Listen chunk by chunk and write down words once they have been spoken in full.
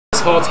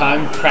this whole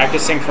time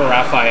practicing for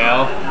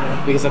Raphael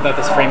because I thought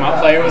this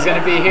frame-up player was going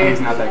to be here. He's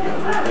not that good.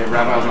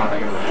 Raphael's not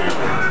that good.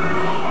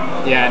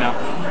 Yeah, I know.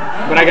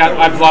 But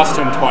I've lost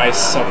to him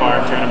twice so far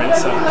in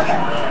tournaments. So. You're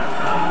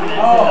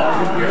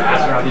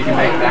Astaroth, you can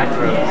make back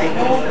throws.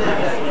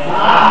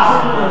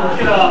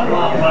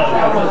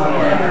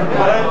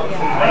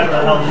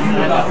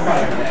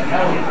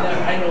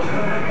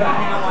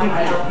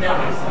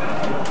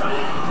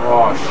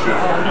 Oh shit.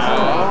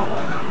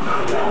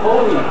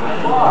 Holy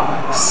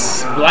fuck.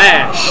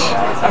 Splash.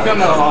 I've done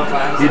that a long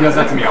time. He does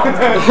that to me all the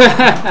time.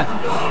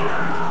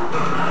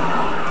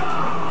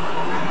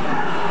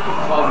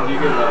 Paul, did you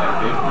get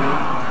like 50?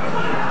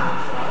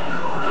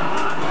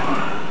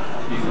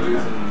 He's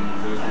losing.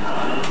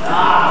 I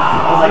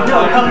was like, no,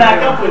 come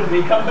back up with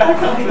me. Come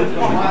back up with me.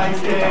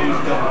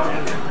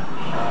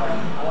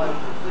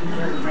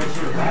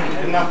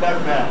 Not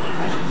that bad.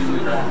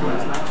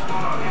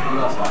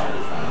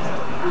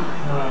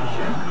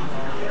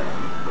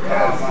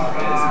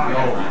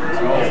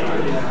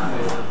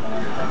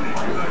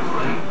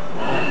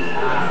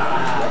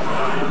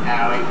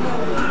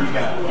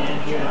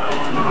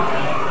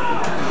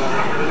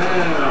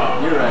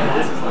 You're right,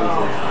 this is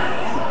losers.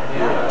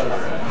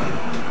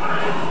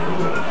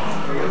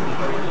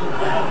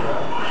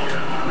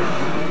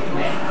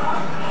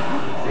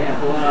 Damn,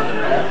 pulling out the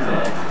rap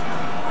tag.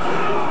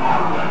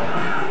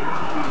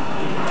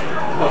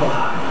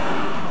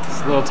 It's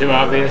a little too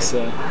obvious.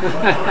 Get out.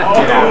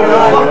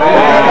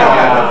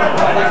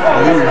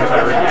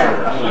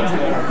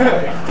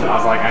 I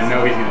was like, I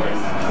know he's going to win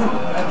that.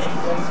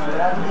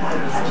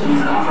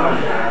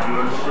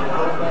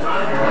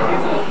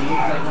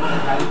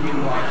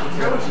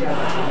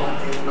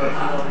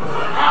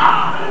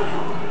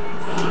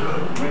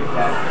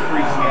 That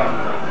freaks me out.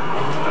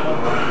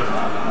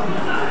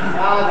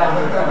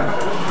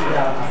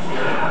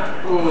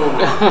 Ooh.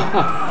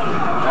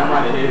 That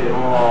might have hit it.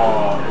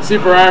 Oh.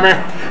 Super armor.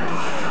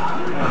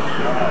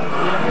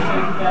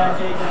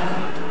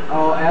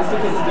 Oh, Asta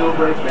can still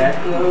break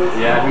back throws?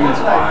 Yeah, he was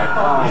 5. Oh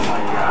my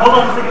god. Hold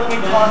on a second, let me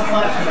toss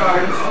slash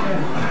charge.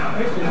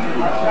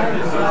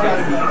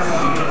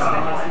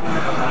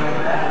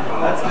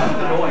 That's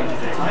annoying.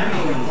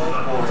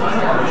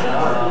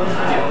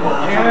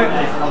 Damn it.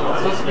 It's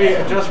supposed to be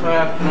just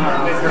rap,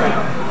 not big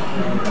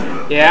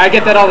rap. Yeah, I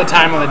get that all the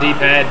time on the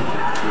D-pad.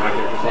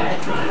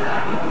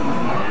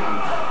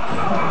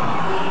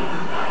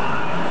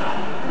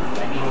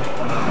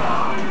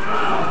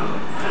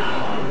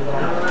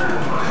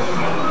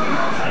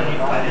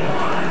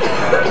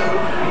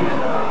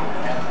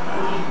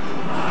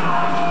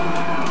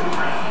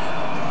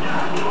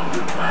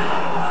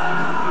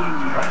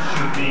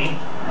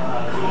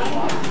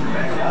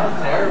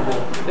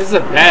 This is a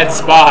bad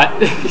spot.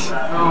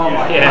 Oh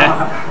my yeah.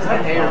 god. Is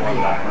that A or B?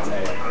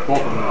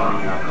 Both of them are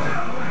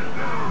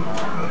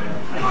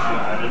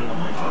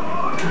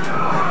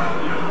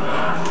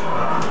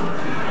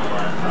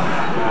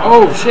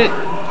Oh shit.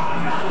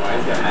 Why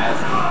is that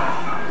mask?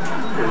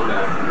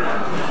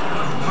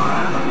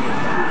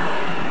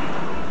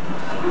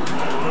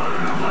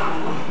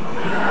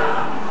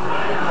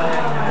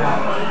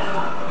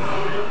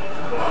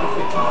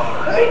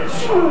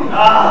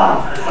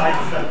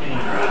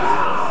 Sidestepping.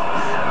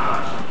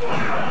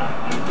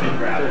 Big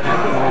grab.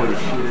 Holy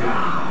shit.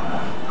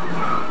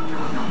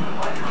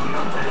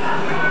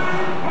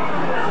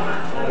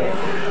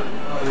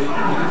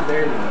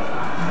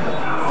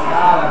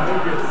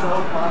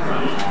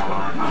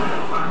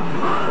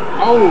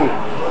 Oh.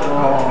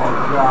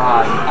 Oh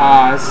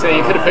god. So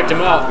you could have picked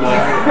him up.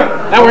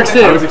 That works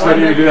too. I was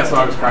expecting you to do that, so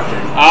I was crouching.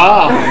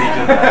 Oh.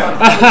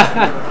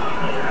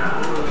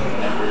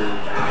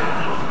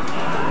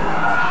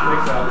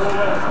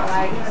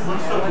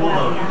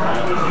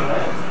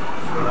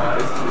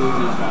 It's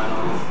losers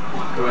finals.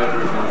 Whoever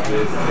wins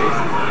this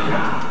basically,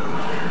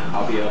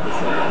 I'll be able to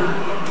say,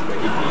 but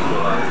he can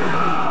equalize it.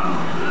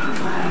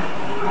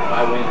 If I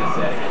win this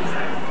set against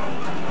him,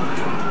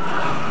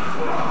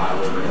 I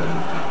will win.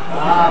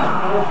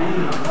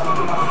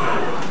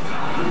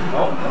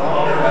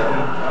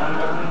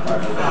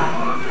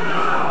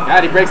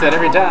 God, he breaks that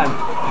every time.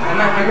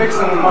 And I mix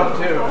them up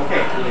too.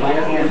 Okay.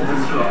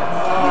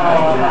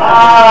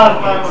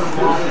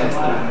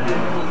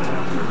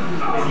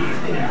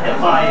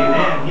 By you,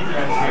 man. He's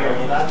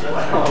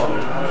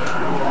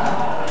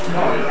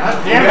God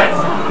damn it!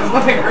 There's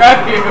nothing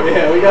grab you.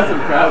 Yeah, we got some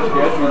crouch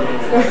guessing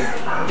games.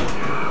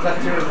 Is that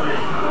 2 or 3?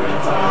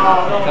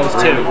 That was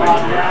 2.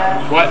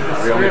 What?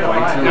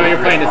 No,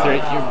 you're playing to 3.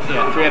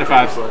 Yeah, 3 out of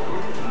 5.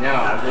 No,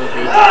 I really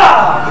hate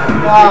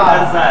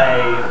Because I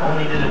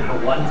only did it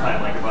for one time,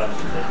 like a bunch,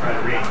 to try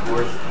to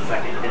reinforce the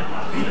second hit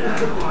not being it.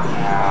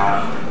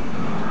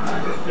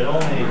 It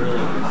only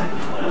really works if you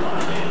play a lot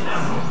of games.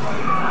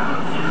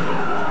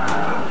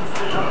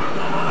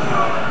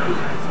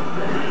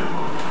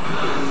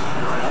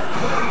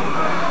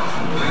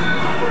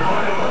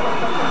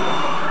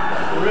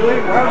 Really?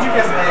 Why would you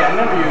guess A? I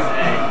never use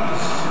A.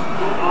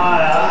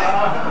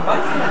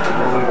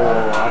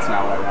 Oh, that's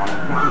not what I wanted.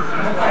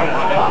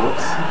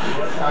 Whoops.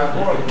 Like,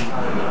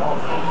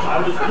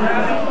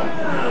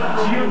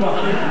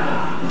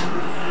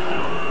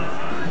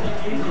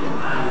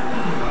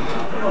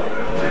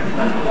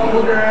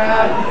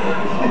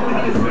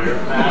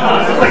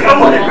 I'm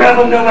gonna grab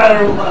him no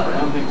matter what. I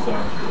don't think so.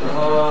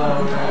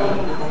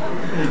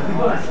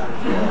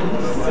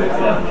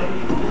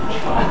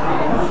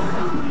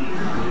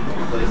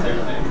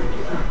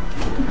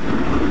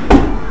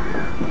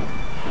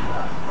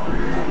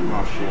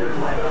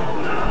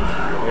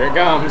 Here it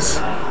comes.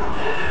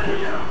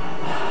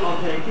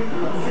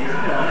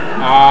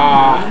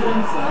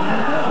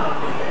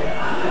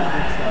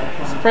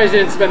 Surprised you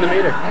didn't spend the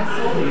meter.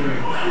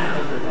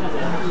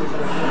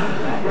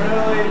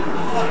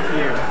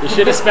 You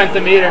should have spent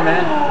the meter,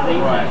 man.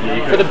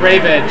 For the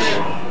Brave Edge.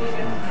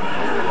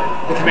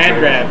 The command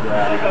grab.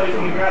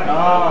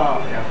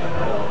 Oh.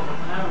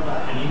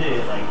 I need to,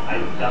 like, I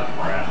got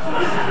crap.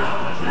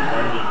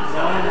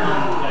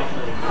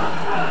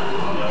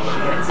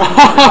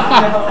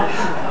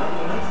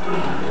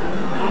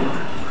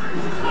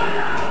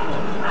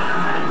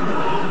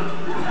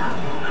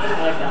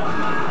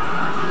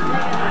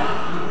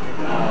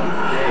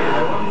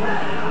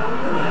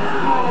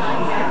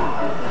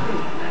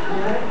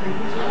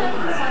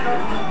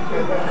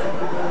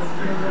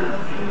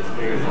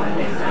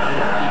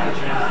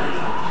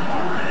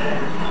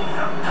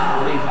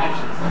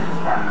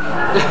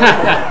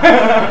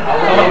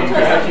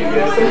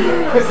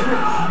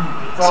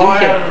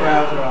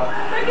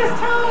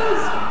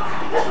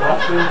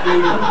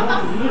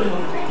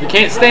 You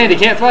can't stand, you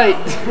can't fight.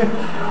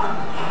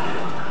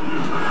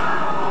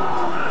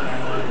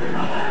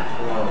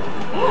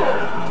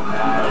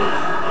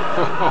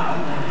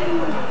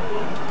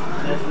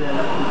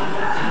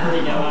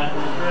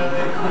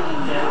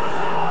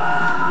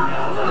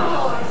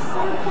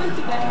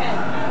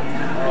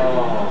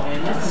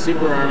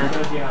 Super armor.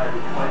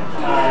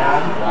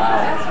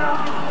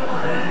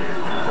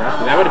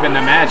 That would have been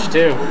the match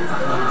too.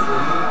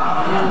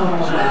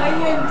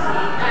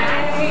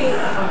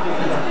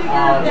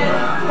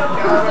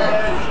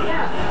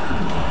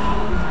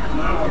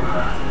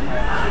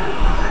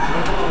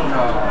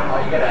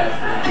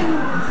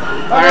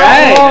 All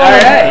right.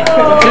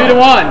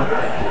 2-1.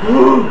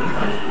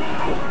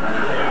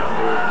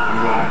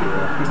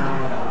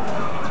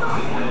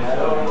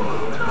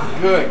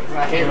 Good, 'cause I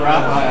hate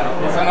Raphael.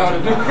 Because I know what to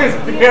do against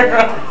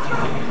Pyrrha.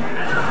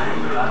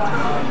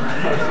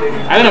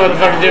 I don't know what the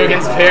fuck to do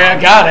against Pyrrha.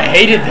 God, I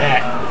hated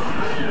that.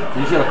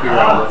 You just gotta figure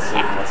out what's safe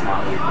and what's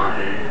not really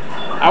quick.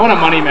 I want to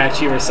money match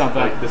you or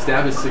something. Like the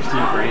stab is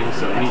 16 frames,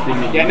 so anything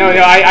that you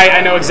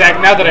I know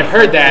exactly. Now that I've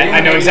heard that, I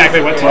know exactly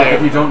what to like,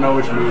 if you do. don't know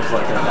which moves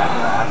like are that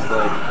fast,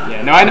 like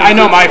Yeah, no, I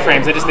know my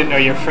frames. I just didn't know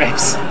your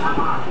frames.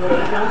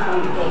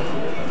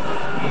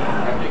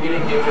 after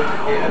getting hit with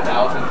it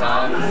 1,000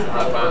 times,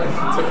 I finally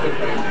took the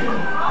frame.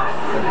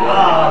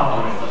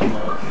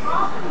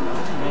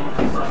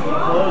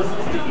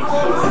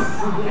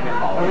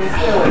 I mean,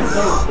 still, it's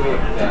so quick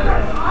that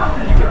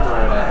you can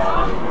throw that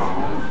all day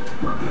long.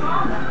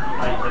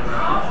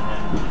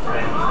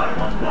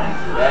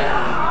 That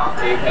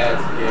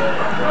A-Pad's gift,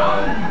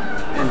 umbrella.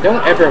 And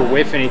don't ever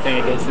whiff anything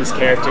against this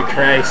character,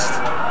 Christ.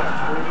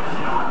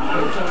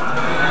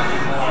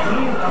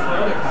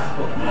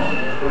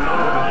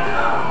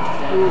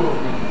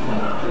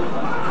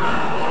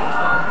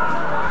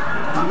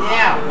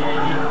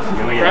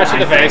 Crash in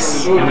the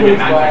face. You only get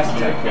 9 points to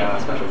check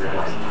special grades.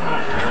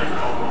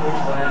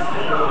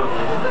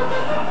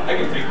 I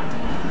can take it.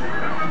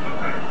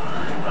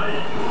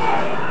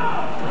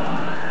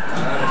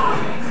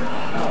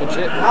 Good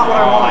shit. Not what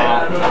I wanted.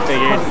 I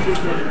figured.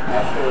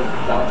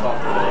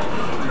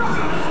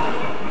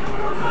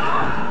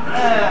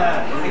 I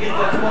guess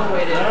that's one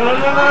way to. No.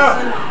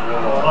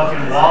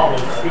 Fucking wall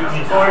is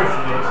shooting towards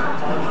me.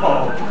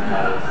 Oh.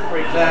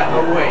 Break that.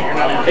 Oh, wait, you're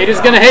not. Haters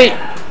gonna hate.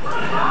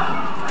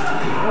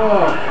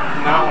 Oh,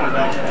 not one of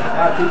that.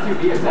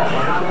 T2B is that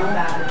one?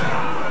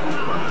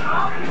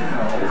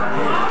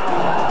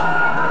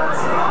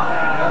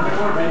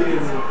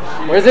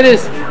 Where's it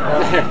is?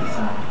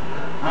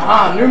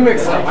 New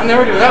mix-up. I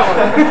never do that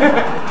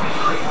one.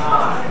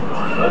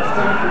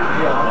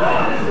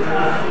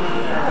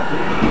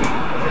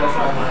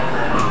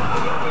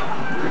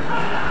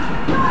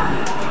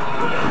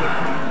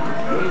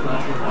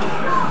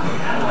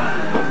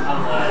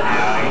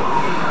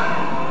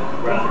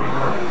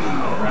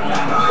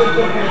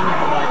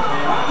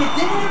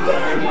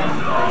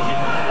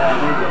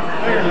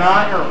 No, you're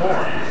not. You're a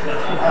whore.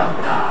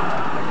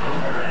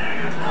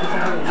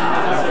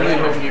 I'm really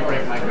hoping you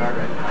break my guard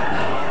right now.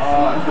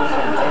 Oh, I feel so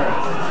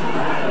embarrassed.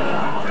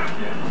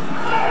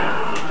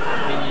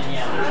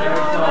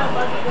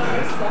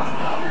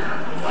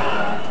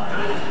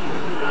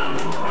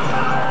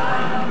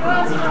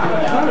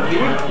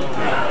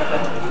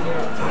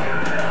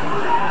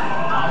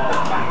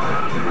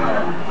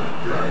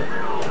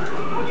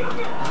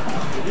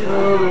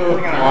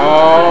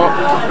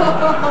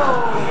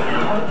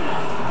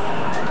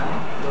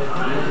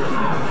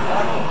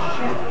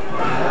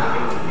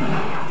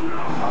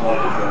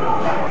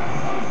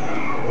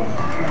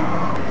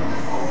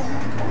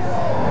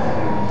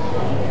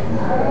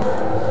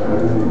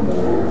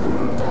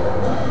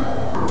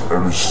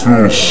 I'm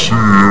still seeing,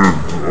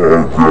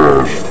 oh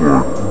gosh,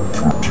 for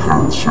like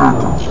 10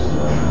 seconds.